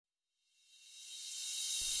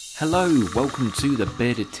Hello, welcome to the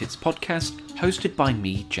Bearded Tits podcast, hosted by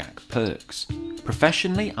me, Jack Perks.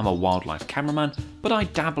 Professionally, I'm a wildlife cameraman, but I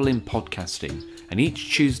dabble in podcasting, and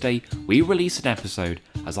each Tuesday we release an episode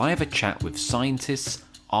as I have a chat with scientists,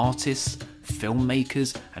 artists,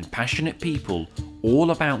 filmmakers, and passionate people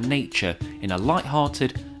all about nature in a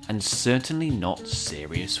light-hearted and certainly not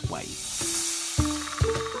serious way.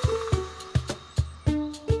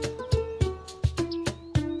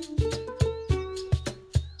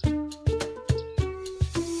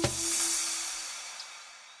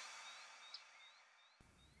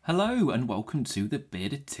 Hello and welcome to the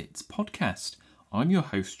Bearded Tits podcast. I'm your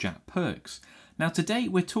host Jack Perks. Now today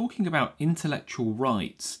we're talking about intellectual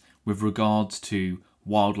rights with regards to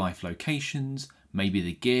wildlife locations, maybe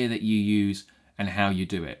the gear that you use and how you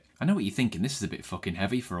do it. I know what you're thinking, this is a bit fucking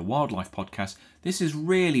heavy for a wildlife podcast. This is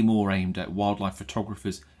really more aimed at wildlife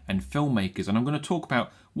photographers and filmmakers, and I'm going to talk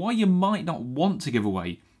about why you might not want to give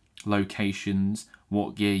away locations,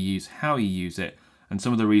 what gear you use, how you use it, and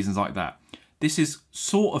some of the reasons like that. This is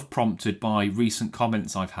sort of prompted by recent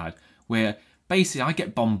comments I've had where basically I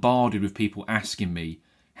get bombarded with people asking me,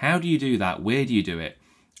 how do you do that? Where do you do it?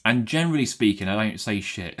 And generally speaking, I don't say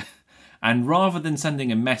shit. And rather than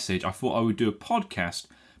sending a message, I thought I would do a podcast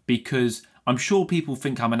because I'm sure people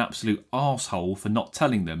think I'm an absolute arsehole for not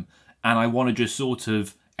telling them. And I want to just sort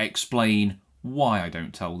of explain why I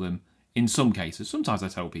don't tell them in some cases. Sometimes I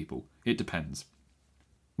tell people. It depends.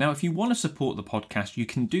 Now, if you want to support the podcast, you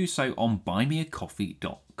can do so on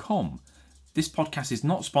buymeacoffee.com. This podcast is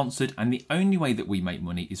not sponsored, and the only way that we make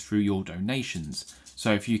money is through your donations.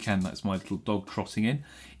 So if you can, that's my little dog trotting in.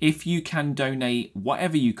 If you can donate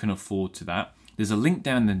whatever you can afford to that, there's a link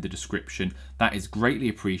down in the description. That is greatly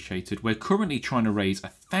appreciated. We're currently trying to raise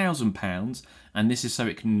 £1,000, and this is so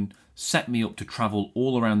it can set me up to travel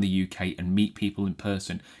all around the UK and meet people in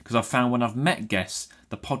person. Because I've found when I've met guests,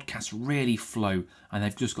 the podcasts really flow and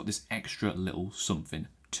they've just got this extra little something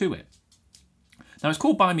to it. Now it's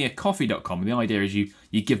called buymeacoffee.com, and the idea is you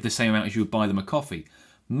give the same amount as you would buy them a coffee.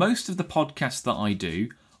 Most of the podcasts that I do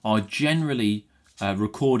are generally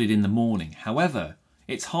recorded in the morning. However,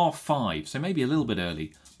 it's 5:30, so maybe a little bit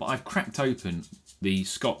early, but I've cracked open the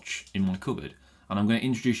scotch in my cupboard and I'm going to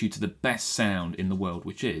introduce you to the best sound in the world,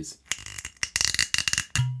 which is...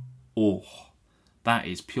 Oh, that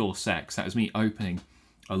is pure sex. That is me opening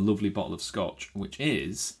a lovely bottle of scotch, which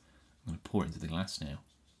is... I'm going to pour it into the glass now.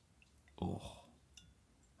 Oh,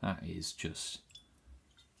 that is just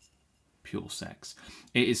pure sex.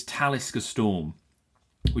 It is Talisker Storm,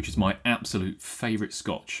 which is my absolute favourite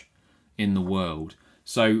scotch in the world.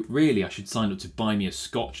 So really, I should sign up to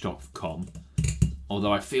buymeascotch.com,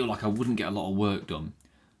 although I feel like I wouldn't get a lot of work done.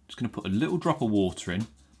 I'm just going to put a little drop of water in.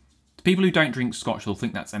 The people who don't drink scotch will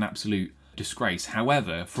think that's an absolute disgrace.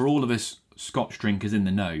 However, for all of us scotch drinkers in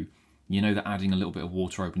the know, you know that adding a little bit of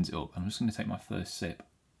water opens it up. I'm just going to take my first sip.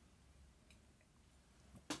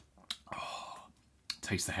 Oh,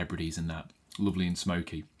 taste the Hebrides in that. Lovely and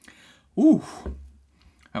smoky. Ooh,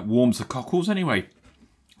 that warms the cockles anyway.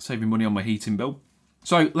 Saving money on my heating bill.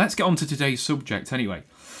 So let's get on to today's subject anyway.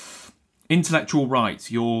 Intellectual rights.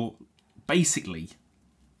 You're basically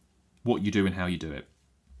what you do and how you do it.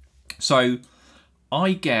 So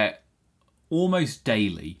I get almost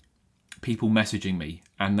daily people messaging me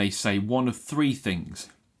and they say one of three things.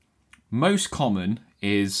 Most common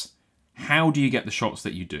is, how do you get the shots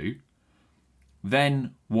that you do?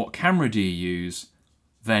 Then, what camera do you use?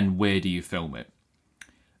 Then, where do you film it?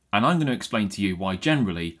 And I'm going to explain to you why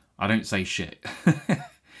generally I don't say shit.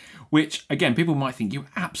 Which, again, people might think, you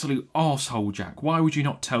absolute arsehole, Jack. Why would you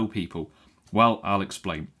not tell people? Well, I'll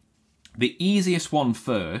explain. The easiest one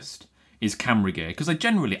first is camera gear, because I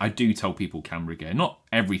do tell people camera gear. Not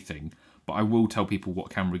everything, but I will tell people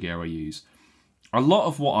what camera gear I use. A lot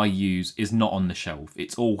of what I use is not on the shelf.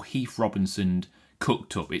 It's all Heath Robinson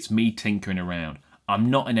cooked up. It's me tinkering around.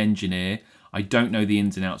 I'm not an engineer. I don't know the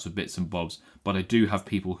ins and outs of bits and bobs, but I do have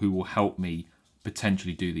people who will help me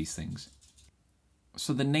potentially do these things.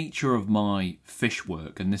 So the nature of my fish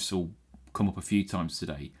work, and this will come up a few times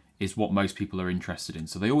today, is what most people are interested in.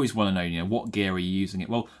 So they always want to know, what gear are you using it?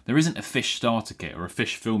 Well, there isn't a fish starter kit or a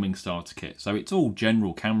fish filming starter kit. So it's all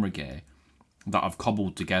general camera gear that I've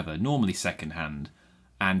cobbled together, normally second hand,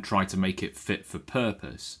 and try to make it fit for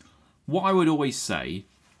purpose. What I would always say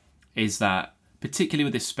is that, particularly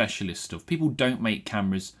with this specialist stuff, people don't make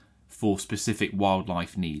cameras for specific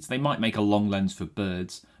wildlife needs. They might make a long lens for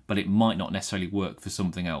birds, but it might not necessarily work for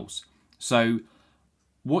something else. So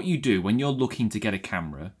what you do when you're looking to get a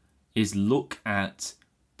camera is look at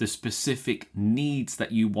the specific needs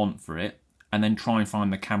that you want for it and then try and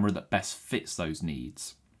find the camera that best fits those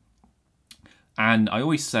needs. And I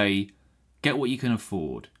always say, get what you can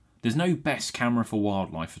afford. There's no best camera for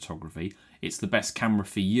wildlife photography. It's the best camera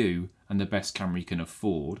for you and the best camera you can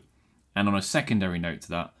afford. And on a secondary note to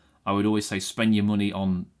that, I would always say spend your money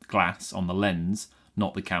on glass, on the lens,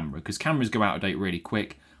 not the camera. Because cameras go out of date really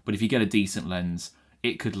quick. But if you get a decent lens,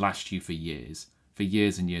 it could last you for years and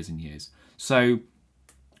years and years. So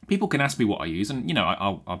people can ask me what I use. And, you know,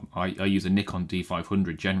 I use a Nikon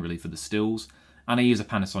D500 generally for the stills. And I use a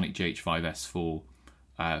Panasonic GH5S for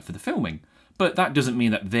the filming. But that doesn't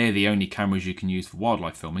mean that they're the only cameras you can use for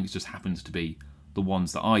wildlife filming. It just happens to be the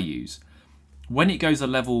ones that I use. When it goes a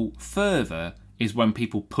level further is when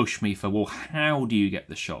people push me for, well, how do you get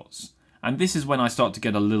the shots? And this is when I start to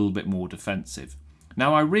get a little bit more defensive.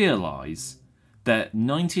 Now, I realise that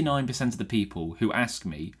 99% of the people who ask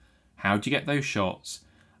me, how do you get those shots,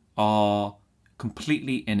 are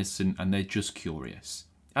completely innocent and they're just curious.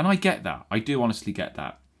 And I get that. I do honestly get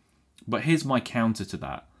that. But here's my counter to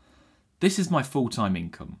that. This is my full-time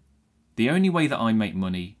income. The only way that I make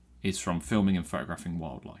money is from filming and photographing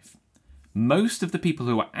wildlife. Most of the people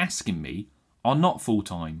who are asking me are not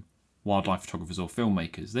full-time wildlife photographers or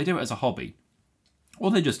filmmakers. They do it as a hobby, or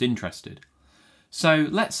they're just interested. So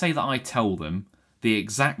let's say that I tell them the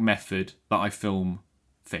exact method that I film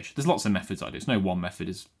fish. There's lots of methods I do. It's no one method.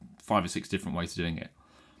 There's 5 or 6 different ways of doing it.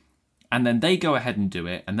 And then they go ahead and do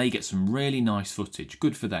it, and they get some really nice footage.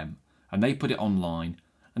 Good for them. And they put it online,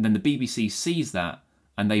 and then the BBC sees that,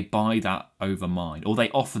 and they buy that over mine, or they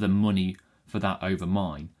offer them money for that over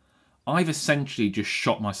mine. I've essentially just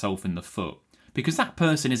shot myself in the foot, because that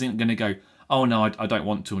person isn't going to go, oh no, I don't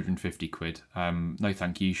want 250 quid. No,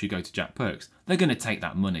 thank you. You should go to Jack Perks. They're going to take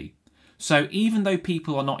that money. So even though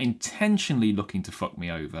people are not intentionally looking to fuck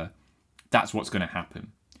me over, that's what's going to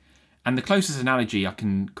happen. And the closest analogy I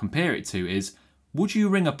can compare it to is, would you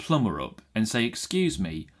ring a plumber up and say, excuse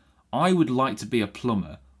me, I would like to be a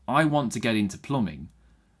plumber. I want to get into plumbing.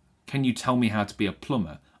 Can you tell me how to be a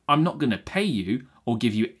plumber? I'm not going to pay you or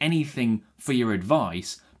give you anything for your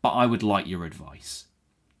advice, but I would like your advice.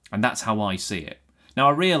 And that's how I see it. Now,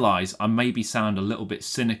 I realise I maybe sound a little bit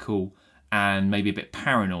cynical and maybe a bit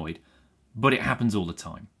paranoid, but it happens all the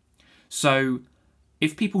time. So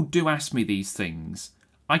if people do ask me these things,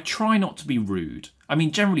 I try not to be rude. I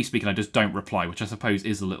mean, generally speaking, I just don't reply, which I suppose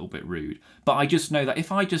is a little bit rude. But I just know that if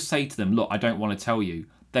I just say to them, look, I don't want to tell you,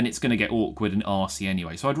 then it's going to get awkward and arsey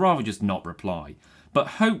anyway. So I'd rather just not reply. But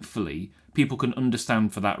hopefully people can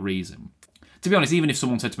understand for that reason. To be honest, even if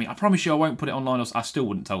someone said to me, I promise you I won't put it online, I still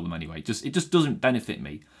wouldn't tell them anyway. It just doesn't benefit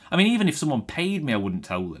me. I mean, even if someone paid me, I wouldn't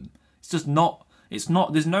tell them. There's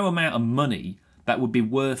no amount of money that would be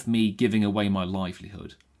worth me giving away my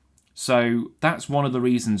livelihood. So that's one of the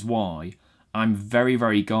reasons why I'm very,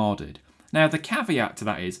 very guarded. Now, the caveat to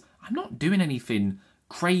that is I'm not doing anything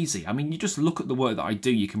crazy. I mean, you just look at the work that I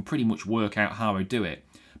do, you can pretty much work out how I do it.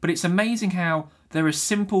 But it's amazing how there are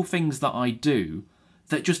simple things that I do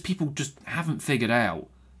that just people just haven't figured out.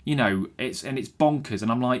 You know, it's bonkers.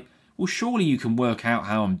 And I'm like, well, surely you can work out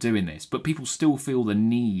how I'm doing this. But people still feel the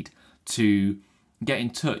need to get in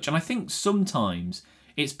touch. And I think sometimes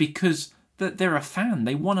it's because that they're a fan.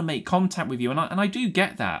 They want to make contact with you. And I do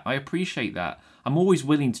get that. I appreciate that. I'm always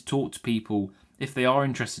willing to talk to people if they are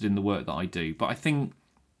interested in the work that I do. But I think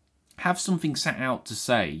have something set out to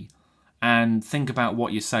say and think about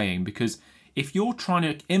what you're saying. Because if you're trying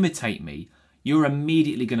to imitate me, you're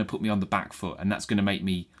immediately going to put me on the back foot. And that's going to make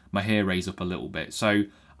my hair raise up a little bit. So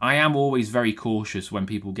I am always very cautious when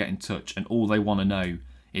people get in touch and all they want to know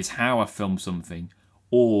is how I film something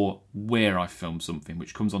or where I film something,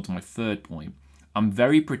 which comes on to my third point. I'm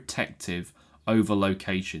very protective over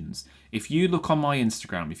locations. If you look on my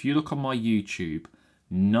Instagram, if you look on my YouTube,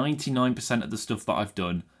 99% of the stuff that I've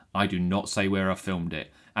done, I do not say where I filmed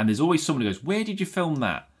it. And there's always someone who goes, where did you film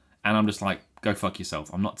that? And I'm just like, go fuck yourself.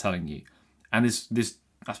 I'm not telling you. And I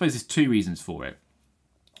suppose there's 2 reasons for it.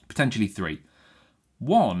 Potentially 3.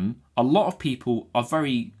 One, a lot of people are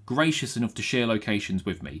very gracious enough to share locations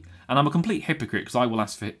with me. And I'm a complete hypocrite because I will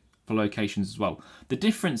ask for locations as well. The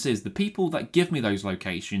difference is the people that give me those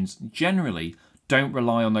locations generally don't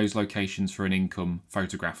rely on those locations for an income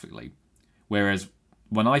photographically. Whereas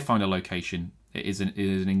when I find a location, it is an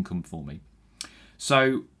income for me.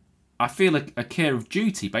 So I feel a care of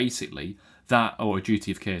duty, basically, that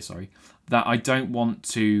I don't want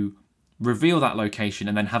to reveal that location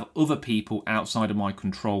and then have other people outside of my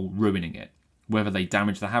control ruining it. Whether they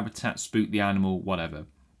damage the habitat, spook the animal, whatever.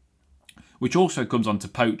 Which also comes on to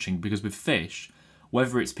poaching, because with fish,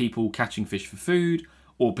 whether it's people catching fish for food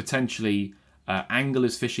or potentially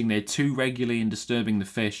anglers fishing there too regularly and disturbing the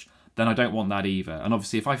fish, then I don't want that either. And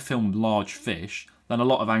obviously if I film large fish, then a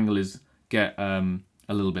lot of anglers get a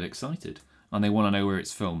little bit excited and they want to know where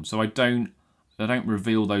it's filmed. So I don't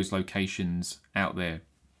reveal those locations out there.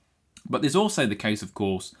 But there's also the case, of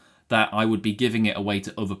course, that I would be giving it away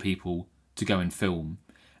to other people to go and film.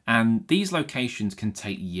 And these locations can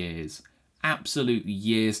take years, absolute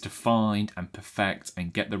years to find and perfect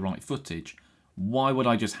and get the right footage. Why would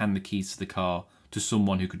I just hand the keys to the car to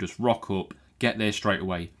someone who could just rock up, get there straight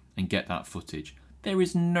away and get that footage? There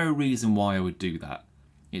is no reason why I would do that.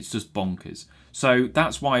 It's just bonkers. So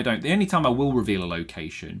that's why I don't. The only time I will reveal a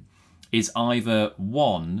location is either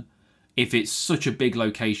one, if it's such a big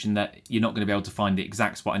location that you're not going to be able to find the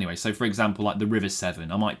exact spot anyway. So for example, like the River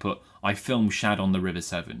Severn, I might put, I filmed Shad on the River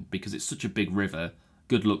Severn because it's such a big river.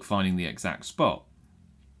 Good luck finding the exact spot.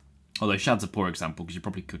 Although Shad's a poor example because you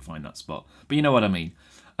probably could find that spot. But you know what I mean.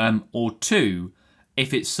 Or two,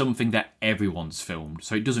 if it's something that everyone's filmed.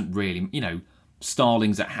 So it doesn't really,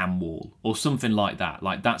 Starlings at Ham Wall or something like that.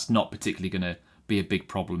 Like that's not particularly going to be a big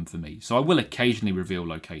problem for me. So I will occasionally reveal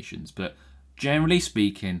locations, but generally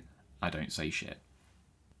speaking, I don't say shit.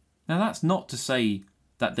 Now that's not to say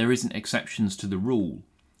that there isn't exceptions to the rule.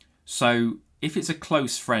 So if it's a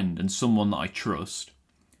close friend and someone that I trust,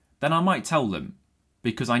 then I might tell them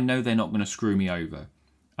because I know they're not going to screw me over.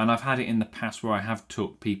 And I've had it in the past where I have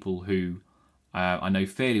took people who I know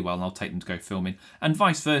fairly well and I'll take them to go filming. And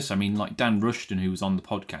vice versa. I mean, like Dan Rushton, who was on the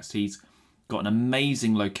podcast, he's got an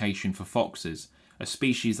amazing location for foxes, a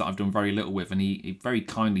species that I've done very little with, and he very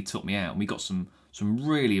kindly took me out and we got some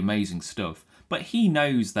really amazing stuff. But he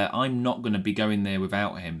knows that I'm not going to be going there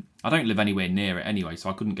without him. I don't live anywhere near it anyway, so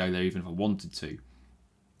I couldn't go there even if I wanted to.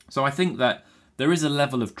 So I think that there is a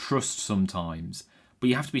level of trust sometimes, but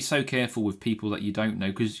you have to be so careful with people that you don't know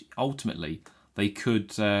because ultimately they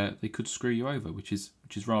could screw you over, which is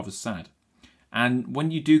rather sad. And when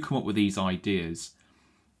you do come up with these ideas,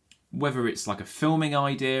 whether it's like a filming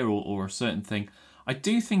idea or a certain thing, I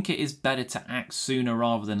do think it is better to act sooner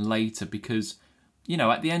rather than later because,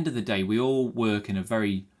 at the end of the day, we all work in a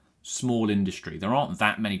very small industry. There aren't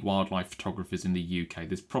that many wildlife photographers in the UK.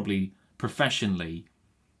 There's probably professionally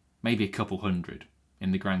maybe a couple hundred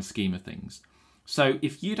in the grand scheme of things. So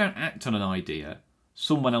if you don't act on an idea,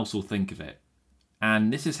 someone else will think of it.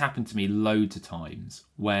 And this has happened to me loads of times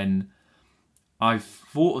when I've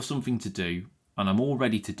thought of something to do and I'm all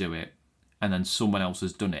ready to do it and then someone else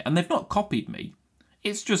has done it. And they've not copied me.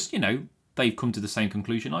 It's just, they've come to the same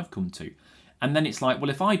conclusion I've come to. And then it's like,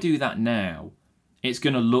 well, if I do that now, it's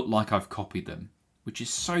going to look like I've copied them, which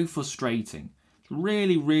is so frustrating. It's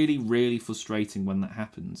really, really, really frustrating when that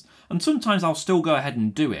happens. And sometimes I'll still go ahead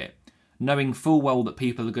and do it, knowing full well that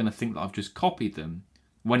people are going to think that I've just copied them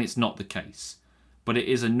when it's not the case. But it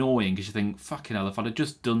is annoying because you think, fucking hell, if I'd have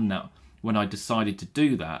just done that when I decided to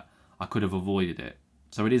do that, I could have avoided it.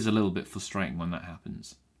 So it is a little bit frustrating when that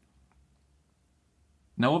happens.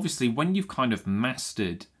 Now, obviously, when you've kind of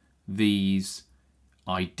mastered these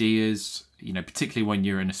ideas, particularly when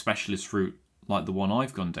you're in a specialist route like the one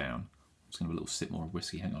I've gone down. I'm just going to have a little sip more of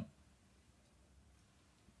whiskey, hang on.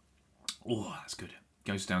 Oh, that's good.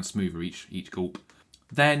 Goes down smoother each gulp.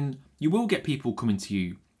 Then you will get people coming to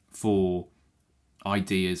you for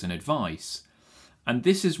ideas and advice. And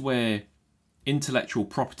this is where intellectual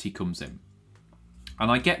property comes in. And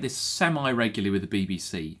I get this semi-regularly with the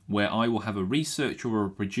BBC, where I will have a researcher or a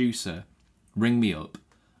producer ring me up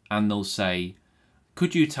and they'll say,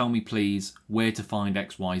 could you tell me please where to find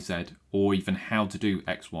XYZ or even how to do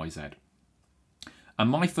XYZ? And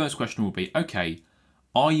my first question will be, okay,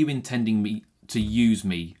 are you intending me to use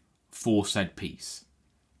me for said piece?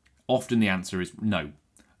 Often the answer is no.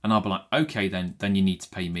 And I'll be like, okay, then you need to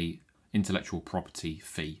pay me intellectual property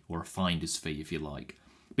fee or a finder's fee, if you like.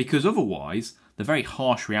 Because otherwise, the very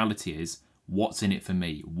harsh reality is, what's in it for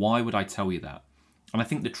me? Why would I tell you that? And I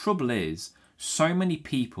think the trouble is, so many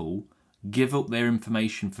people give up their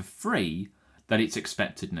information for free that it's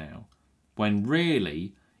expected now. When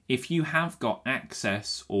really, if you have got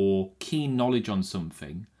access or keen knowledge on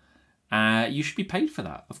something, you should be paid for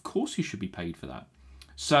that. Of course you should be paid for that.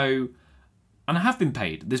 So, and I have been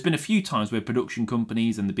paid. There's been a few times where production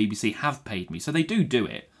companies and the BBC have paid me. So they do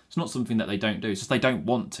it. It's not something that they don't do. It's just they don't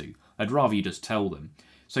want to. I'd rather you just tell them.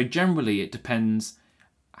 So generally it depends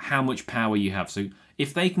how much power you have. So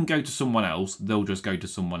if they can go to someone else, they'll just go to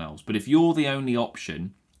someone else. But if you're the only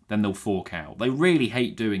option, then they'll fork out. They really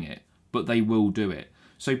hate doing it, but they will do it.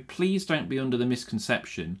 So please don't be under the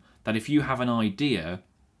misconception that if you have an idea,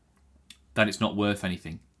 that it's not worth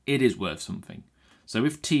anything. It is worth something. So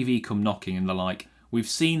if TV come knocking and they're like, we've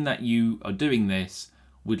seen that you are doing this,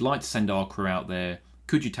 we'd like to send our crew out there,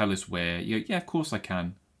 could you tell us where? You go, yeah, of course I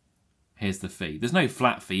can. here's the fee. There's no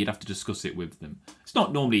flat fee. You'd have to discuss it with them. It's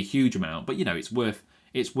not normally a huge amount, but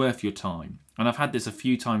it's worth your time. And I've had this a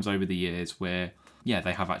few times over the years where,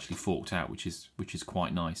 they have actually forked out, which is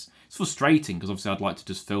quite nice. It's frustrating because obviously I'd like to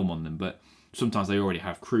just film on them, but sometimes they already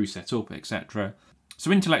have crew set up, etc.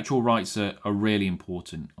 So intellectual rights are really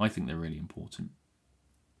important. I think they're really important.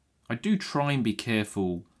 I do try and be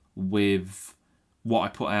careful with what I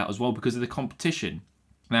put out as well because of the competition.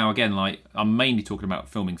 Now, again, I'm mainly talking about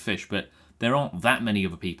filming fish, but there aren't that many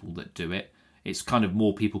other people that do it. It's kind of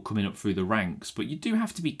more people coming up through the ranks. But you do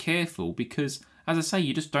have to be careful because, as I say,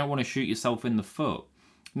 you just don't want to shoot yourself in the foot.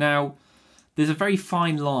 Now, there's a very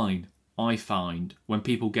fine line, I find, when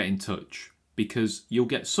people get in touch. Because you'll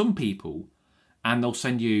get some people and they'll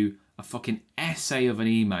send you a fucking essay of an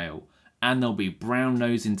email and they'll be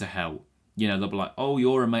brown-nosing to hell. They'll be like, oh,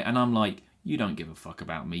 you're a mate. And I'm like, you don't give a fuck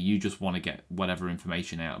about me. You just want to get whatever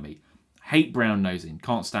information out of me. Hate brown-nosing.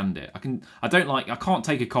 Can't stand it. I can't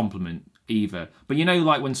take a compliment either. But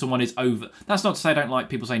when someone is over... That's not to say I don't like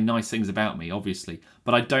people saying nice things about me, obviously.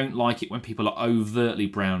 But I don't like it when people are overtly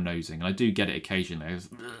brown-nosing. And I do get it occasionally.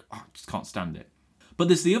 I just can't stand it. But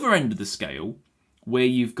there's the other end of the scale where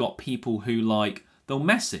you've got people who they'll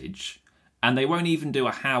message and they won't even do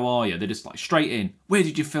a how are you. They're just straight in, where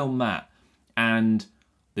did you film that? And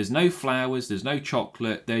there's no flowers, there's no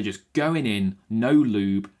chocolate. They're just going in, no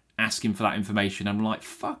lube, asking for that information. I'm like,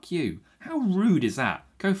 fuck you. How rude is that?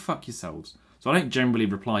 Go fuck yourselves. So I don't generally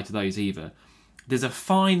reply to those either. There's a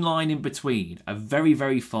fine line in between, a very,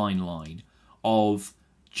 very fine line of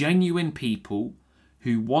genuine people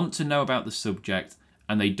who want to know about the subject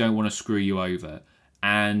and they don't want to screw you over.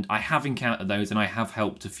 And I have encountered those and I have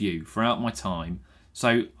helped a few throughout my time.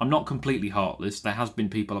 So I'm not completely heartless. There has been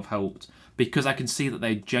people I've helped because I can see that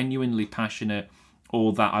they're genuinely passionate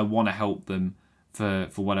or that I want to help them for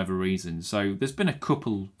whatever reason. So there's been a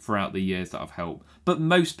couple throughout the years that I've helped. But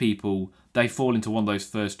most people, they fall into one of those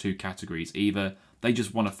first two categories. Either they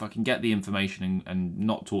just want to fucking get the information and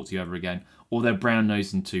not talk to you ever again, or they're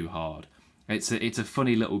brown-nosing too hard. It's a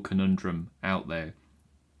funny little conundrum out there.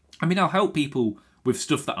 I mean, I'll help people with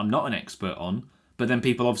stuff that I'm not an expert on, but then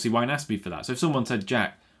people obviously won't ask me for that. So if someone said,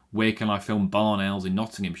 Jack, where can I film barn owls in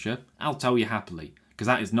Nottinghamshire? I'll tell you happily, because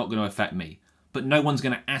that is not going to affect me. But no one's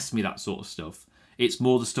going to ask me that sort of stuff. It's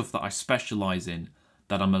more the stuff that I specialise in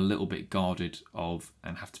that I'm a little bit guarded of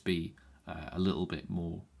and have to be a little bit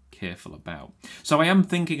more careful about. So I am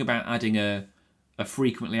thinking about adding a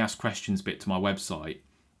frequently asked questions bit to my website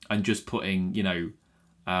and just putting,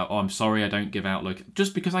 oh, I'm sorry I don't give out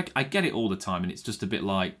just because I get it all the time and it's just a bit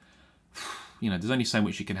like, there's only so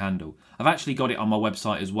much you can handle. I've actually got it on my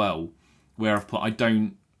website as well where I've put I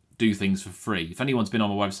don't do things for free. If anyone's been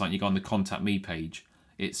on my website and you go on the contact me page,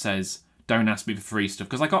 it says don't ask me for free stuff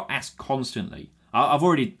because I got asked constantly. I've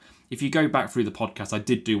already, if you go back through the podcast, I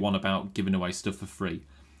did do one about giving away stuff for free.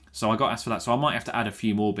 So I got asked for that. So I might have to add a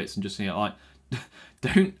few more bits and just say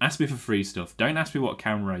don't ask me for free stuff. Don't ask me what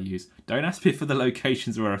camera I use. Don't ask me for the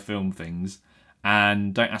locations where I film things.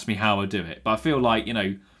 And don't ask me how I do it. But I feel like,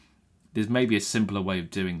 there's maybe a simpler way of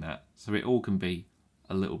doing that. So it all can be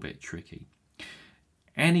a little bit tricky.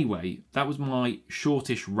 Anyway, that was my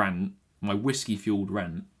shortish rant, my whiskey-fueled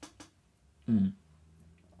rant.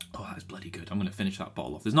 Oh, that was bloody good. I'm going to finish that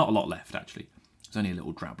bottle off. There's not a lot left, actually. There's only a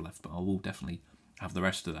little drab left, but I will definitely have the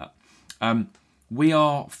rest of that. We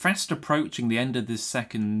are fast approaching the end of this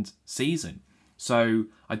second season. So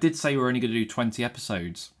I did say we're only going to do 20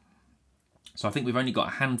 episodes. So I think we've only got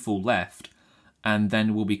a handful left. And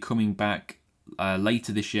then we'll be coming back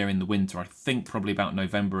later this year in the winter. I think probably about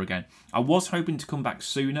November again. I was hoping to come back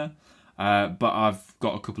sooner. But I've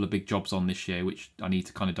got a couple of big jobs on this year, which I need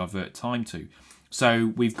to kind of divert time to.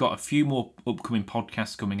 So we've got a few more upcoming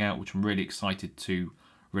podcasts coming out, which I'm really excited to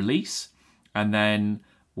release. And then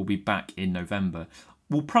we'll be back in November.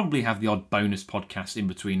 We'll probably have the odd bonus podcast in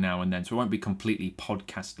between now and then, so it won't be completely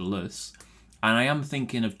podcastless. And I am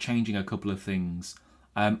thinking of changing a couple of things.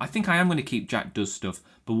 I think I am going to keep Jack Does Stuff,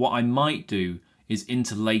 but what I might do is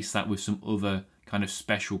interlace that with some other kind of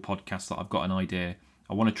special podcasts that I've got an idea.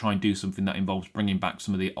 I want to try and do something that involves bringing back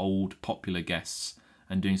some of the old popular guests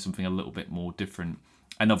and doing something a little bit more different.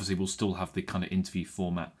 And obviously we'll still have the kind of interview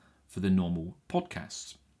format for the normal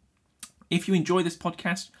podcasts. If you enjoy this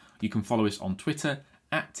podcast, you can follow us on Twitter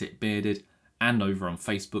 @TitBearded and over on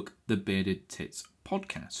Facebook, The Bearded Tits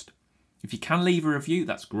Podcast. If you can leave a review,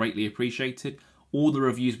 that's greatly appreciated. All the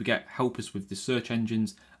reviews we get help us with the search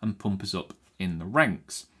engines and pump us up in the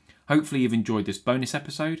ranks. Hopefully you've enjoyed this bonus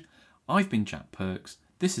episode. I've been Jack Perks,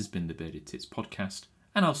 this has been the Bearded Tits Podcast,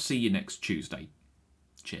 and I'll see you next Tuesday.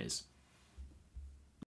 Cheers.